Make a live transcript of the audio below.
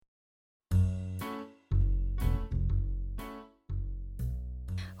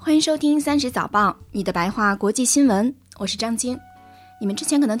欢迎收听30早报，你的白话国际新闻，我是张晶。你们之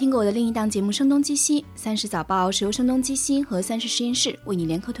前可能听过我的另一档节目声东击西，30早报是由声东击西和30实验室为你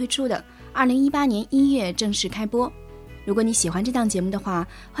联合推出的，2018年1月正式开播。如果你喜欢这档节目的话，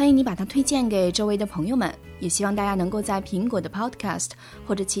欢迎你把它推荐给周围的朋友们，也希望大家能够在苹果的 Podcast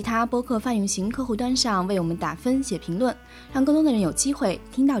或者其他播客泛用型客户端上为我们打分写评论，让更多的人有机会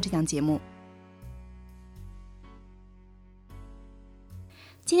听到这档节目。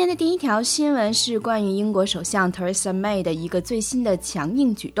今天的第一条新闻是关于英国首相 Theresa May 的一个最新的强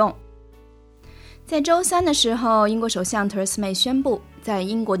硬举动。在周三的时候，英国首相 Theresa May 宣布，在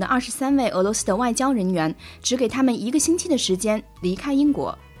英国的23位俄罗斯的外交人员只给他们1个星期的时间离开英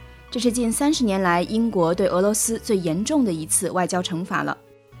国。这是近30年来英国对俄罗斯最严重的一次外交惩罚了。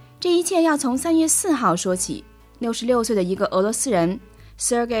这一切要从3月4号说起。66岁的一个俄罗斯人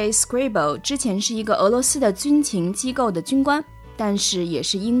Sergei Skripal 之前是一个俄罗斯的军情机构的军官，但是也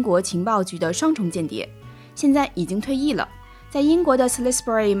是英国情报局的双重间谍，现在已经退役了，在英国的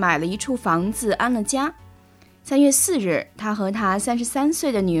Salisbury 买了一处房子安了家。3月4日，他和他33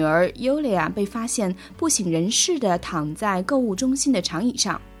岁的女儿 Yulia 被发现不省人事地躺在购物中心的长椅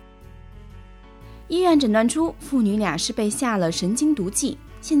上。医院诊断出父女俩是被下了神经毒剂，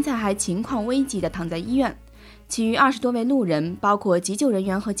现在还情况危急地躺在医院。其余20多位路人，包括急救人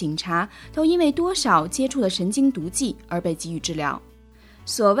员和警察，都因为多少接触了神经毒剂而被给予治疗。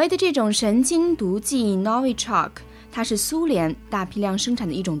所谓的这种神经毒剂 Novichok， 它是苏联大批量生产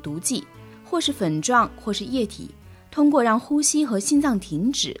的一种毒剂，或是粉状或是液体，通过让呼吸和心脏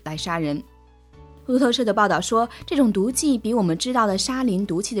停止来杀人。路透社的报道说，这种毒剂比我们知道的沙林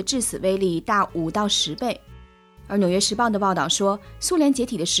毒气的致死威力大5到10倍。而纽约时报的报道说，苏联解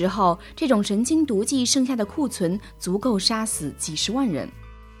体的时候，这种神经毒剂剩下的库存足够杀死几十万人。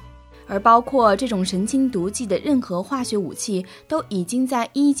而包括这种神经毒剂的任何化学武器都已经在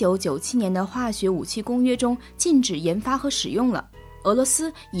1997年的化学武器公约中禁止研发和使用了，俄罗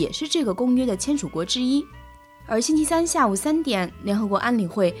斯也是这个公约的签署国之一。而星期三下午3点，联合国安理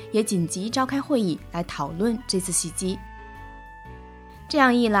会也紧急召开会议来讨论这次袭击。这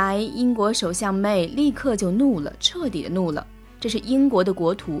样一来，英国首相 May 立刻就怒了，彻底的怒了。这是英国的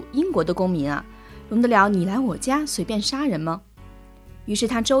国土，英国的公民啊，容得了你来我家随便杀人吗？于是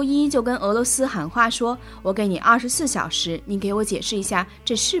他周一就跟俄罗斯喊话说，我给你24小时，你给我解释一下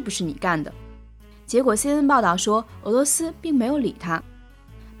这是不是你干的。结果 CNN 报道说，俄罗斯并没有理他。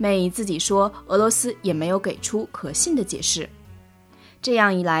May 自己说，俄罗斯也没有给出可信的解释。这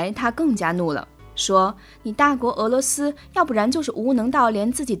样一来，他更加怒了，说你大国俄罗斯，要不然就是无能到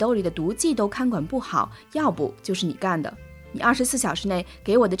连自己兜里的毒剂都看管不好，要不就是你干的。你24小时内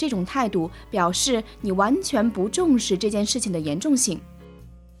给我的这种态度，表示你完全不重视这件事情的严重性。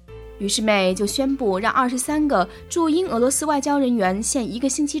于是 May 就宣布让23个驻英俄罗斯外交人员限1个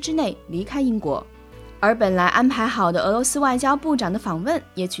星期之内离开英国，而本来安排好的俄罗斯外交部长的访问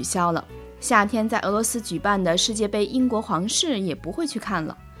也取消了。夏天在俄罗斯举办的世界杯英国皇室也不会去看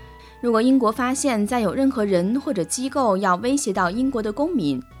了。如果英国发现再有任何人或者机构要威胁到英国的公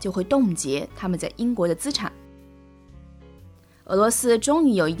民，就会冻结他们在英国的资产。俄罗斯终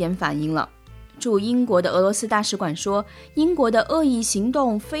于有一点反应了。驻英国的俄罗斯大使馆说，英国的恶意行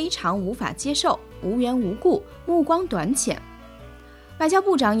动非常无法接受，无缘无故，目光短浅。外交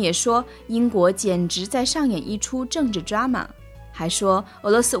部长也说，英国简直在上演一出政治 drama， 还说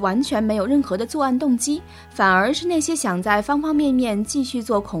俄罗斯完全没有任何的作案动机，反而是那些想在方方面面继续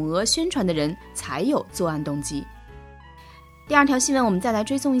做恐俄宣传的人才有作案动机。第二条新闻，我们再来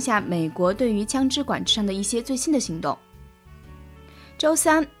追踪一下美国对于枪支管制上的一些最新的行动。周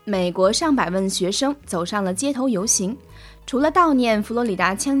三，美国上百万学生走上了街头游行，除了悼念佛罗里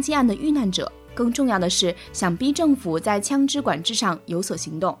达枪击案的遇难者，更重要的是想逼政府在枪支管制上有所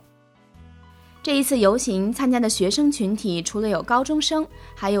行动。这一次游行参加的学生群体除了有高中生，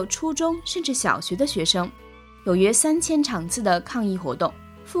还有初中甚至小学的学生，有约3000场次的抗议活动，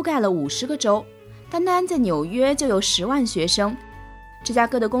覆盖了50个州。单单在纽约就有10万学生。芝加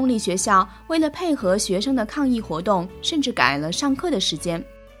哥的公立学校为了配合学生的抗议活动，甚至改了上课的时间。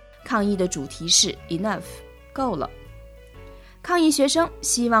抗议的主题是 Enough， 够了。抗议学生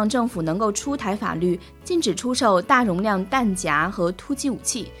希望政府能够出台法律，禁止出售大容量弹夹和突击武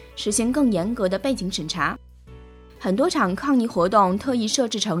器，实行更严格的背景审查。很多场抗议活动特意设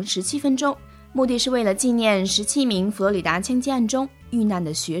置成17分钟，目的是为了纪念17名佛罗里达枪击案中遇难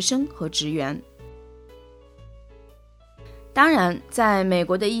的学生和职员。当然，在美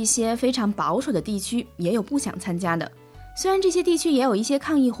国的一些非常保守的地区也有不想参加的。虽然这些地区也有一些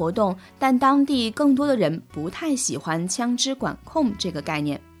抗议活动，但当地更多的人不太喜欢枪支管控这个概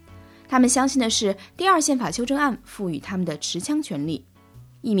念。他们相信的是第2宪法修正案赋予他们的持枪权利。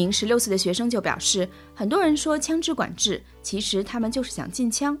一名16岁的学生就表示，很多人说枪支管制，其实他们就是想禁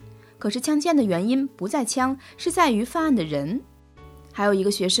枪，可是枪击案的原因不在枪，是在于犯案的人。还有一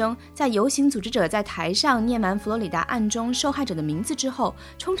个学生在游行组织者在台上念完佛罗里达案中受害者的名字之后，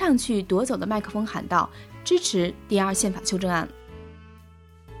冲上去夺走了麦克风，喊道支持第2宪法修正案。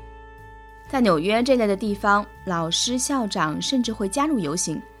在纽约这类的地方，老师、校长甚至会加入游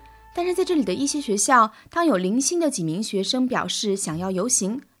行，但是在这里的一些学校，当有零星的几名学生表示想要游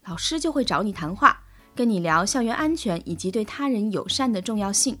行，老师就会找你谈话，跟你聊校园安全以及对他人友善的重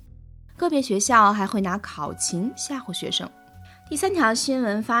要性。个别学校还会拿考勤吓唬学生。第3条新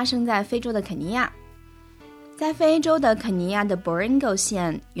闻发生在非洲的肯尼亚。在非洲的肯尼亚的 Boringo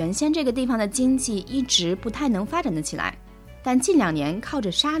县，原先这个地方的经济一直不太能发展得起来，但近2年靠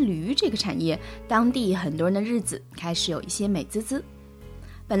着杀驴这个产业，当地很多人的日子开始有一些美滋滋。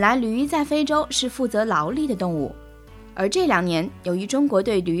本来驴在非洲是负责劳力的动物，而这2年由于中国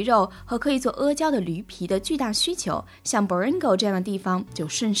对驴肉和可以做阿胶的驴皮的巨大需求，像 Boringo 这样的地方就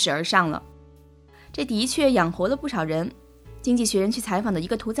顺势而上了。这的确养活了不少人。经济学人去采访的一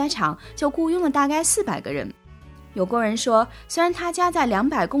个屠宰场就雇佣了大概400个人。有工人说，虽然他家在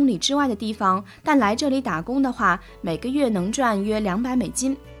200公里之外的地方，但来这里打工的话，每个月能赚约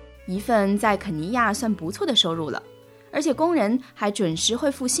$200，一份在肯尼亚算不错的收入了。而且工人还准时会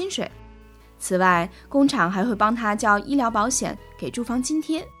付薪水。此外，工厂还会帮他交医疗保险，给住房津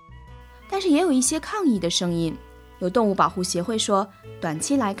贴。但是也有一些抗议的声音。有动物保护协会说，短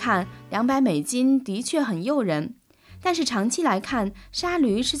期来看$200的确很诱人，但是长期来看，杀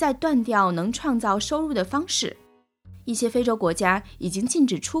驴是在断掉能创造收入的方式。一些非洲国家已经禁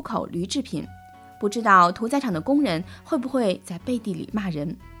止出口驴制品，不知道屠宰场的工人会不会在背地里骂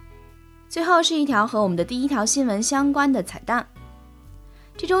人。最后是一条和我们的第1条新闻相关的彩蛋。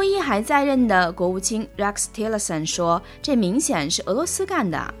这周一还在任的国务卿 Rex Tillerson 说，这明显是俄罗斯干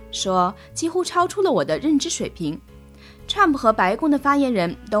的，说几乎超出了我的认知水平。Trump 和白宫的发言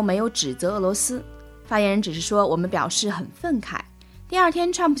人都没有指责俄罗斯，发言人只是说我们表示很愤慨。第2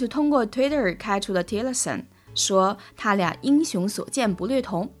天 Trump 就通过 Twitter 开除了 Tillerson， 说他俩英雄所见不略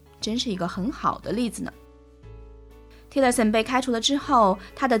同，真是一个很好的例子呢。Tillerson 被开除了之后，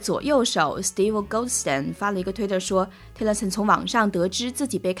他的左右手 Steve Goldstein 发了一个 Twitter 说， Tillerson 从网上得知自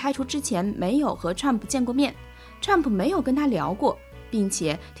己被开除之前没有和 Trump 见过面， Trump 没有跟他聊过，并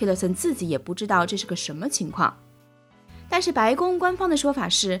且 Tillerson 自己也不知道这是个什么情况。但是白宫官方的说法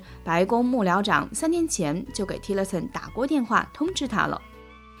是，白宫幕僚长3天前就给 Tillerson 打过电话通知他了。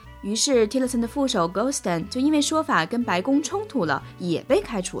于是 Tillerson 的副手 Goldstein 就因为说法跟白宫冲突了，也被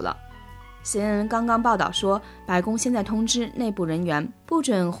开除了。CNN 刚刚报道说，白宫现在通知内部人员不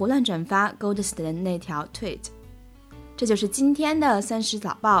准胡乱转发 Goldstein 那条 tweet。 这就是今天的3时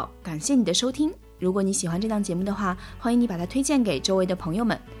早报，感谢你的收听。如果你喜欢这档节目的话，欢迎你把它推荐给周围的朋友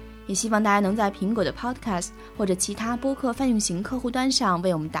们，也希望大家能在苹果的 Podcast 或者其他播客泛用型客户端上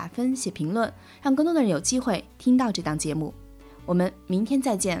为我们打分写评论，让更多的人有机会听到这档节目。我们明天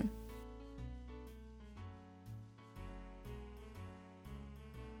再见。